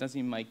 for instance,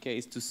 in my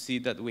case, to see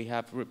that we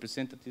have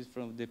representatives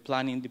from the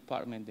planning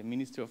department, the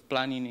Ministry of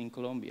Planning in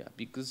Colombia,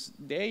 because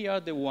they are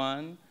the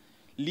one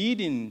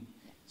leading.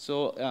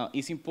 So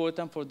it's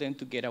important for them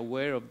to get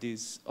aware of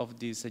this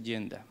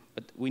agenda.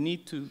 But we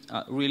need to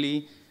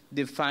really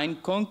define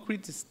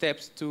concrete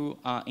steps to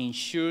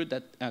ensure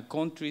that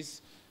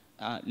countries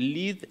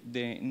lead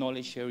the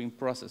knowledge sharing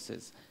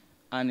processes.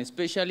 And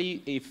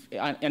especially if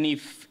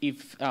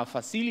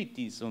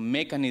facilities or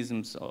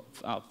mechanisms of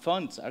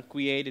funds are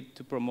created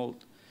to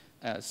promote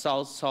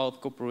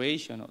South-South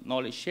cooperation or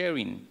knowledge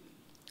sharing,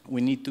 we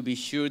need to be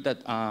sure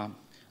that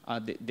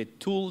the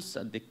tools,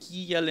 the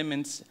key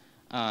elements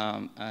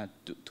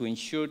to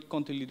ensure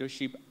country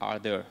leadership are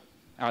there.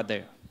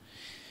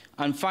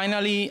 And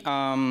finally,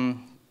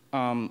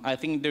 I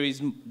think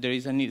there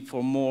is a need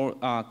for more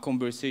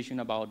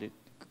conversation about the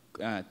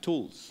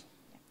tools.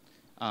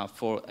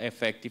 For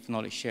effective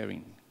knowledge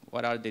sharing.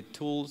 What are the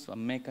tools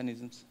and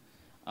mechanisms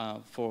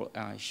for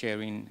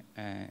sharing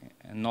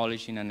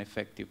knowledge in an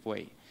effective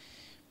way?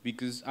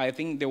 Because I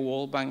think the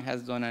World Bank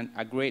has done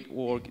a great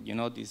work. You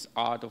know, this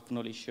art of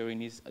knowledge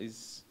sharing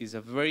is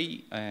a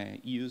very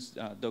used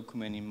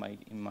document in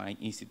my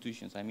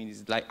institutions. I mean,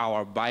 it's like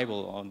our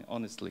Bible,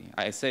 honestly.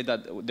 I say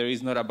that there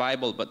is not a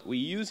Bible, but we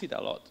use it a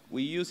lot.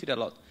 We use it a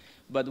lot.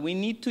 But we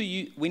need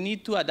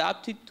to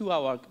adapt it to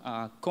our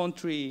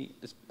country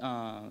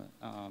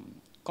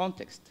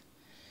context.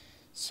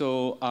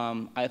 So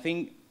I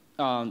think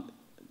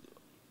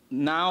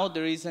now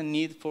there is a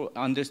need for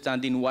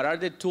understanding what are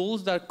the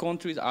tools that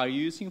countries are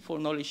using for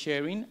knowledge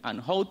sharing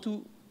and how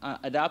to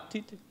adapt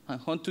it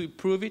and how to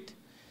improve it,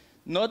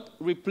 not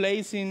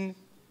replacing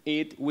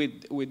it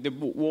with the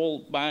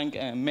World Bank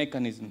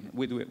mechanism,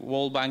 with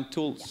World Bank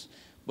tools.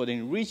 But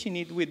enriching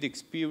it with the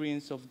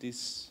experience of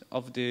this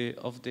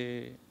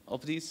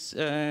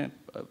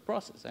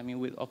process. I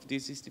mean, of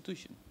this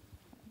institution.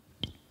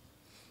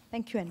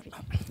 Thank you, Enrique.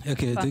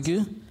 Okay, thank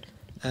you.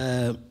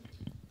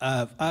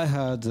 I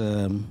heard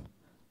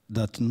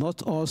that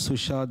not all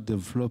social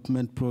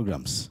development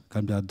programs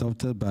can be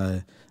adopted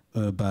by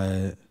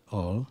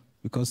all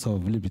because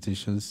of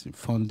limitations in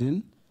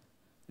funding,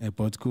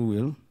 political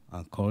will,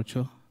 and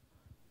culture.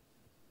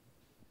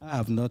 I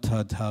have not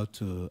heard how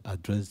to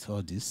address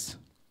all this.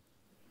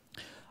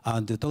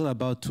 And they talk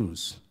about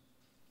tools.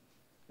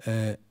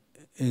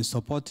 In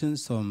supporting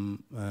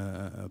some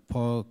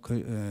poor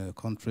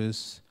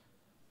countries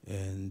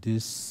in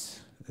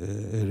this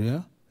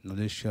area,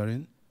 knowledge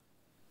sharing,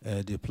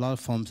 the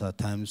platforms at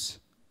times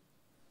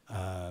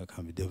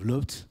can be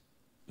developed,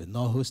 but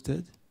not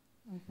hosted.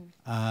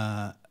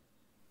 Mm-hmm.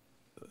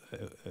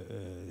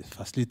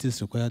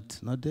 Facilities required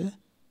not there.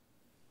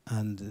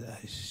 And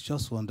I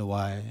just wonder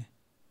why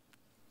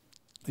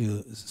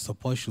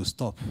support should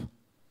stop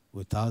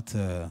without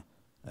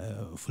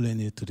following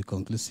it to the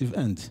conclusive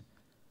end.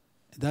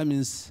 That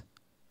means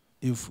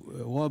if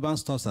World Bank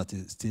stops at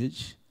a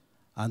stage,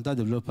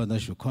 another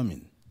development should come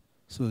in.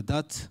 So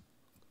that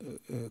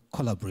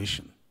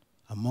collaboration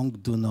among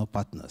donor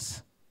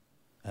partners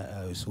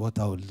is what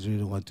I would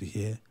really want to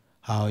hear,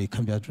 how it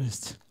can be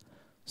addressed,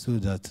 so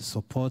that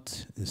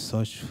support in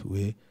such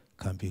way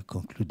can be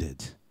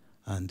concluded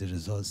and the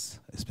results,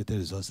 expected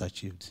results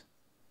achieved.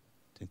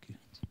 Thank you.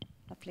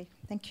 Lovely,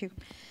 thank you.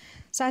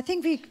 So I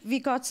think we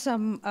got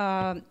some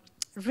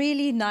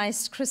really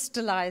nice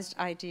crystallized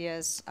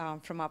ideas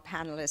from our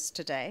panelists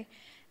today.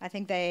 I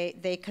think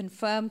they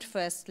confirmed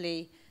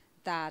firstly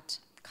that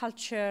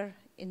culture,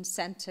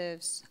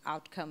 incentives,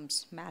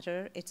 outcomes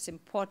matter. It's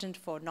important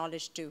for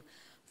knowledge to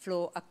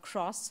flow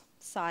across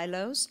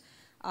silos,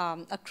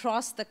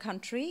 across the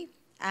country,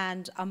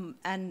 and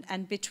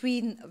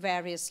between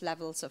various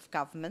levels of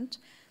government.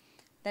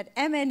 That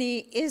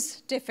M&E is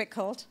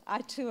difficult. I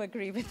too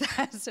agree with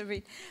that. So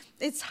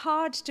it's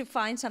hard to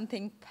find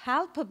something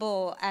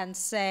palpable and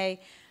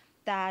say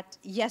that,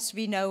 yes,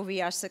 we know we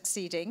are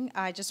succeeding.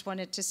 I just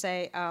wanted to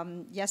say,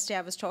 yesterday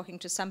I was talking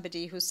to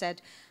somebody who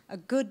said a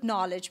good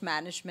knowledge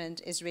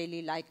management is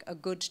really like a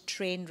good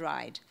train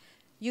ride.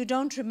 You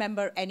don't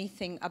remember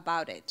anything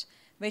about it,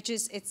 which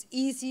is it's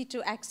easy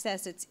to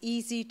access, it's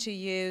easy to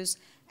use,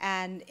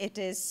 and it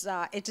is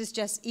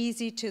just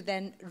easy to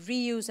then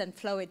reuse and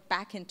flow it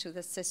back into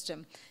the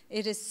system.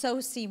 It is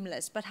so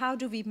seamless, but how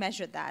do we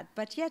measure that?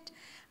 But yet,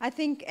 I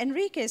think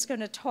Enrique is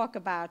going to talk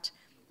about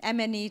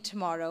M&E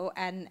tomorrow,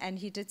 and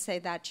he did say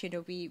that, you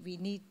know, we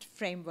need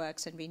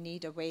frameworks and we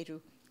need a way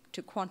to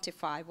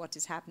quantify what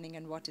is happening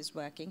and what is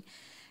working.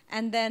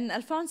 And then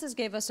Alphonsus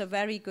gave us a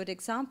very good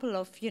example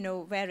of, you know,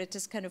 where it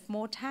is kind of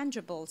more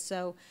tangible.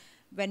 So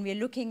when we're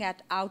looking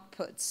at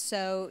outputs,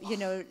 so, you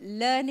know,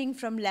 learning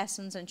from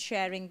lessons and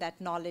sharing that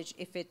knowledge,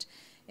 if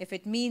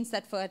it means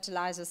that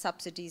fertilizer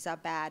subsidies are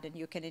bad and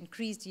you can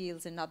increase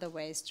yields in other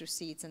ways through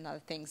seeds and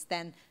other things,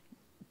 then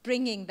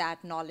bringing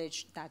that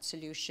knowledge, that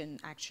solution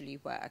actually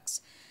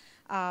works.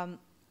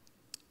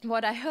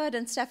 What I heard,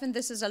 and Stefan,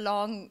 this is a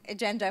long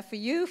agenda for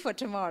you for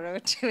tomorrow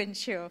to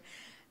ensure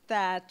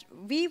that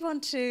we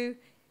want to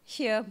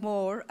hear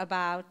more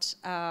about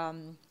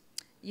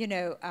you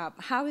know,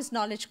 how is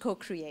knowledge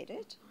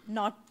co-created?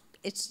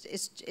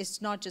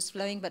 It's not just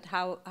flowing, but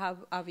how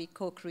are we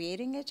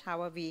co-creating it?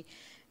 How are we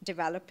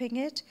developing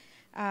it?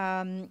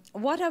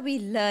 What are we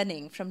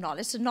learning from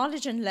knowledge? So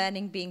knowledge and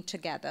learning being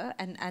together,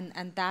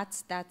 and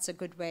that's a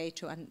good way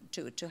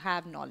to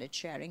have knowledge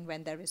sharing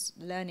when there is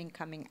learning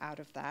coming out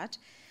of that.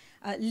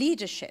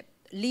 Leadership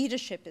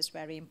is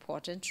very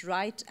important,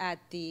 right at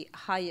the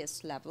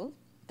highest level.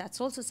 That's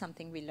also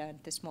something we learned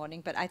this morning,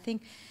 but I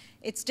think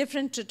it's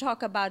different to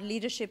talk about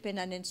leadership in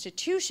an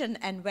institution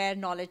and where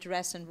knowledge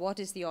rests and what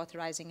is the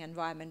authorizing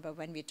environment. But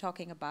when we're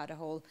talking about a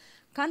whole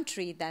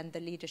country, then the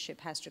leadership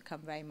has to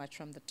come very much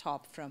from the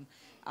top, from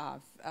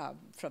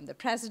the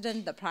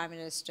president, the prime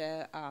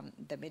minister,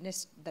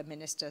 the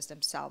ministers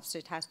themselves. So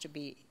it has to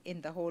be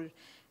in the whole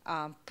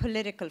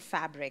political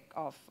fabric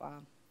of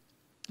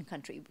the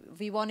country.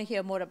 We want to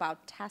hear more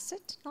about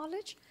tacit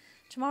knowledge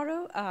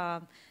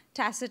tomorrow.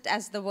 Tacit,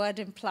 as the word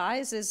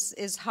implies,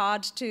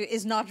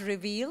 is not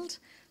revealed.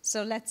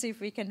 So let's see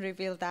if we can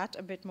reveal that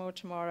a bit more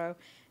tomorrow.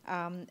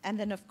 And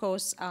then, of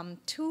course,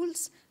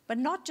 tools, but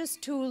not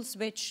just tools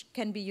which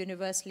can be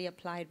universally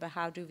applied, but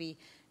how do we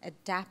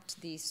adapt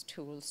these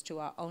tools to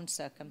our own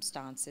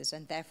circumstances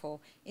and therefore,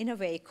 in a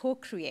way,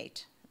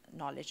 co-create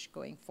knowledge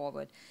going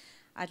forward.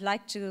 I'd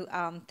like to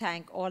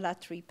thank all our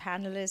three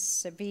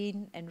panelists,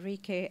 Sabine,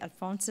 Enrique,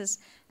 Alphonsus,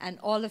 and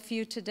all of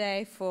you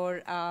today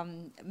for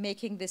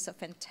making this a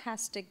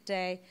fantastic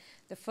day.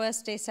 The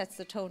first day sets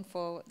the tone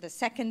for the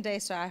second day,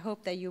 so I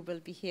hope that you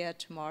will be here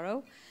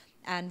tomorrow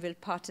and will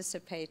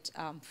participate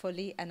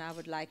fully. And I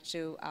would like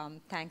to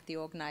thank the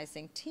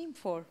organizing team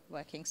for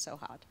working so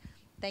hard.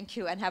 Thank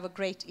you, and have a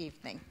great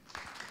evening.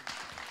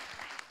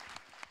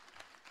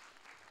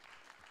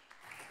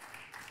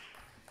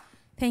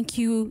 Thank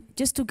you.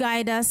 Just to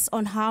guide us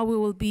on how we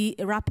will be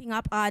wrapping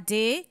up our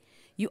day,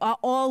 you are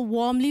all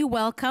warmly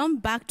welcome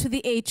back to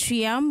the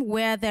atrium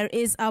where there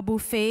is a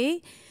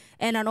buffet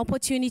and an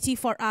opportunity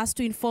for us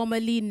to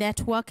informally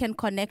network and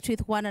connect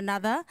with one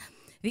another.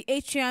 The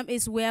atrium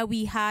is where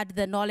we had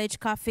the Knowledge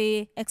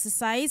Cafe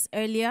exercise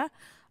earlier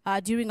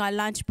during our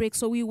lunch break.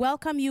 So we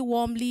welcome you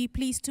warmly.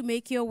 Please to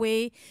make your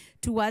way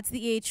towards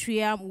the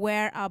atrium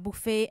where our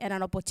buffet and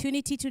an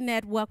opportunity to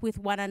network with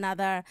one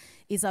another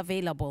is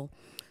available.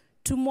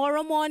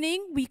 Tomorrow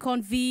morning, we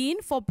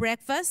convene for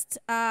breakfast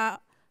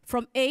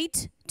from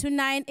 8 to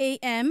 9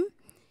 a.m.,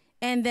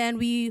 and then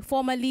we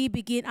formally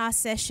begin our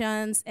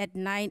sessions at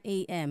 9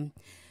 a.m.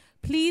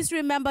 Please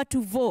remember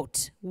to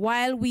vote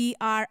while we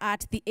are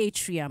at the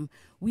atrium.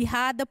 We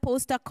had the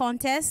poster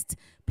contest.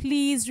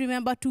 Please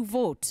remember to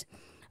vote.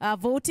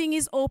 Voting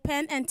is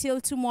open until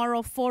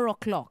tomorrow, 4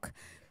 o'clock.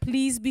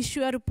 Please be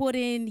sure to put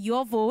in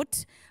your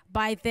vote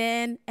by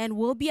then, and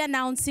we'll be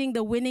announcing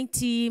the winning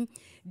team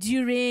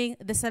during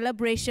the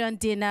celebration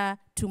dinner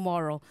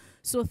tomorrow.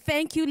 So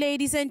thank you,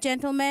 ladies and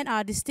gentlemen,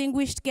 our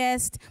distinguished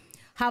guests.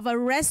 Have a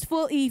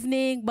restful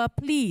evening, but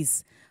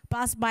please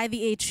pass by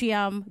the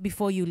atrium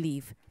before you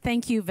leave.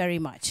 Thank you very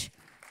much.